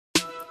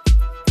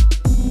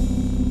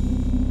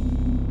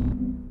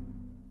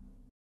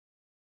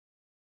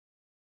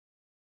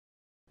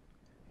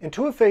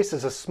Intuiface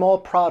is a small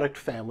product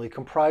family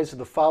comprised of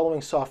the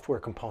following software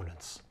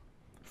components.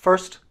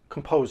 First,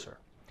 Composer.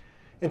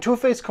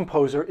 Intuiface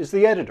Composer is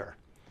the editor.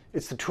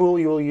 It's the tool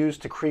you will use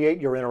to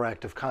create your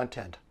interactive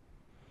content.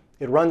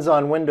 It runs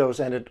on Windows,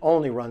 and it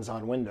only runs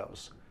on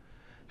Windows.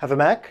 Have a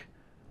Mac?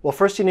 Well,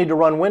 first you need to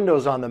run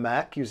Windows on the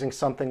Mac using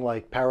something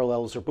like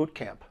Parallels or Boot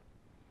Camp.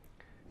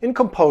 In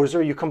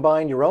Composer, you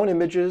combine your own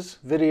images,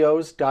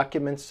 videos,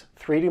 documents,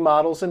 3D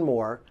models, and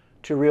more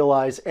to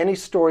realize any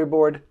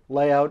storyboard,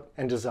 layout,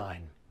 and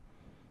design.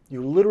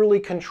 You literally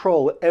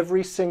control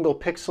every single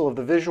pixel of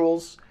the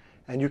visuals,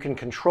 and you can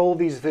control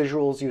these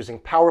visuals using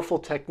powerful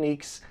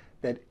techniques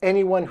that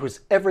anyone who's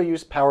ever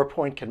used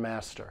PowerPoint can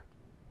master.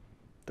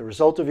 The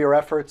result of your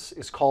efforts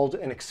is called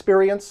an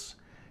experience,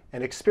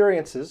 and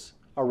experiences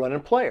are run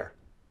in Player.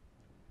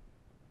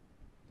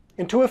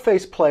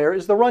 Intuiface Player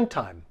is the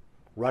runtime,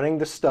 running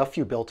the stuff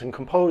you built in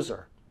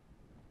Composer.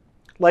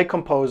 Like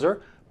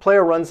Composer,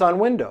 Player runs on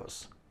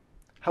Windows.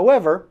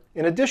 However,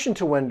 in addition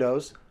to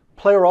Windows,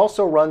 Player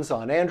also runs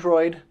on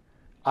Android,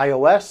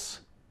 iOS,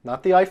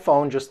 not the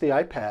iPhone, just the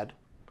iPad,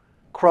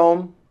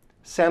 Chrome,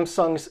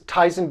 Samsung's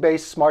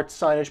Tizen-based smart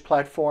signage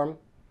platform,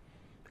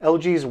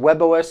 LG's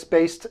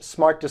WebOS-based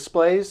smart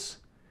displays,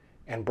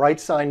 and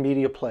BrightSign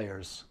media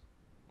players.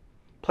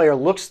 Player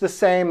looks the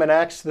same and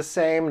acts the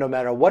same no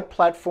matter what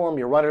platform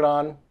you run it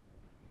on.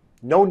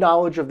 No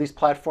knowledge of these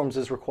platforms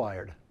is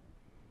required.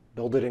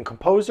 Build it in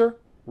Composer,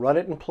 run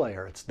it in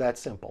Player. It's that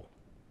simple.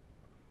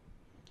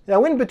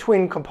 Now, in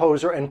between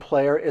Composer and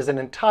Player is an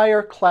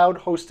entire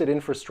cloud-hosted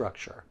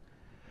infrastructure.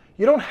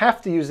 You don't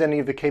have to use any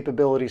of the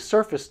capabilities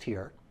surfaced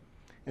here.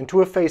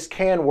 Intuiface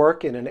can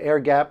work in an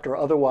air-gapped or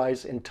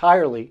otherwise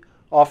entirely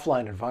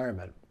offline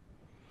environment.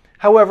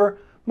 However,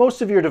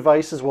 most of your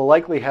devices will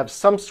likely have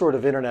some sort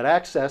of internet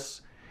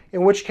access,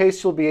 in which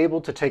case you'll be able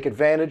to take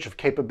advantage of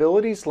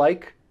capabilities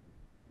like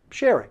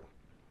sharing.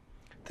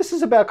 This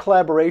is about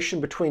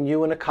collaboration between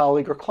you and a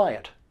colleague or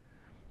client.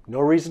 No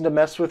reason to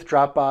mess with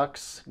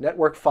Dropbox,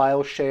 network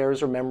file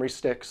shares, or memory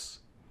sticks.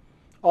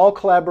 All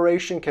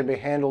collaboration can be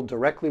handled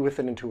directly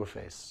within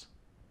Intuiface.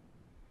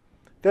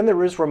 Then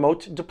there is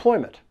remote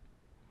deployment.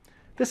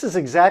 This is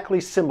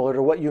exactly similar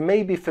to what you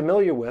may be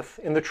familiar with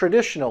in the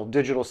traditional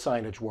digital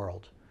signage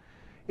world.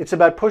 It's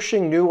about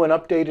pushing new and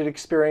updated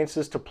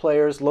experiences to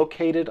players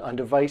located on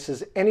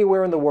devices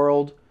anywhere in the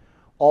world,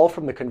 all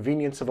from the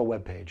convenience of a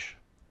web page.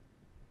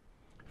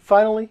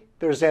 Finally,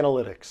 there's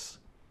analytics.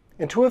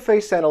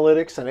 Intuiface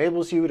Analytics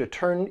enables you to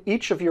turn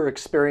each of your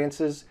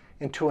experiences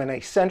into an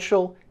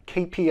essential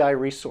KPI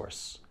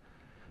resource.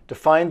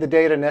 Define the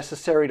data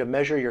necessary to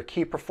measure your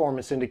key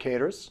performance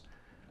indicators,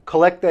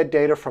 collect that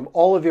data from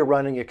all of your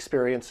running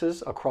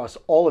experiences across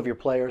all of your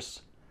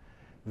players,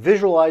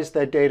 visualize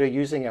that data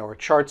using our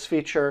Charts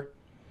feature,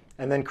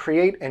 and then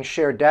create and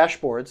share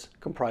dashboards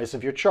comprised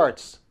of your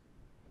charts.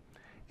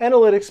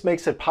 Analytics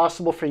makes it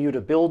possible for you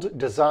to build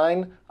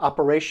design,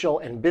 operational,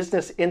 and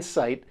business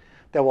insight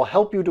that will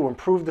help you to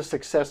improve the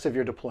success of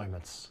your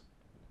deployments.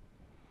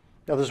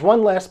 Now there's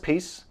one last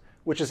piece,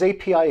 which is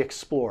API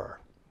Explorer.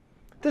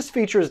 This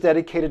feature is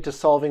dedicated to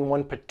solving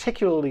one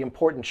particularly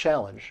important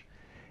challenge,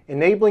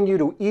 enabling you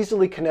to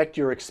easily connect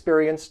your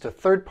experience to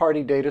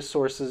third-party data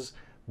sources,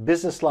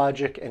 business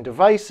logic, and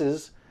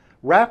devices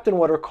wrapped in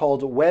what are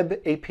called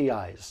web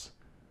APIs.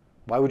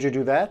 Why would you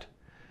do that?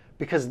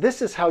 Because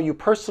this is how you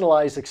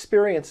personalize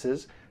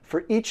experiences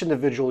for each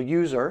individual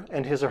user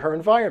and his or her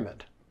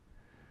environment.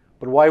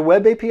 But why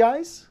web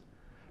APIs?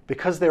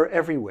 Because they're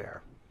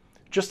everywhere.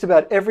 Just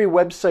about every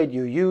website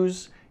you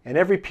use and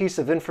every piece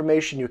of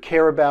information you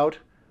care about,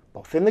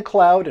 both in the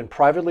cloud and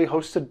privately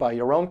hosted by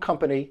your own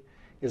company,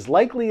 is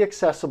likely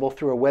accessible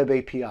through a web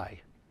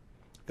API.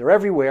 They're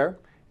everywhere,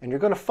 and you're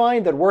going to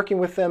find that working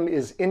with them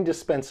is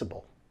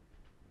indispensable.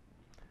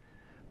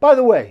 By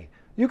the way,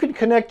 you can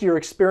connect your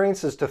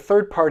experiences to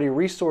third-party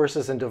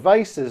resources and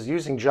devices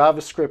using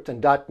JavaScript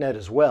and .NET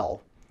as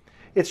well.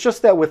 It's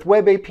just that with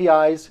web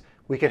APIs,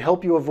 we can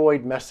help you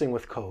avoid messing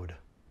with code.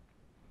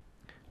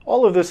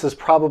 All of this is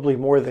probably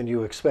more than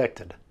you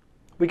expected.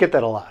 We get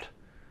that a lot.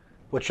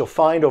 What you'll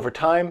find over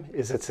time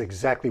is it's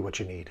exactly what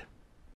you need.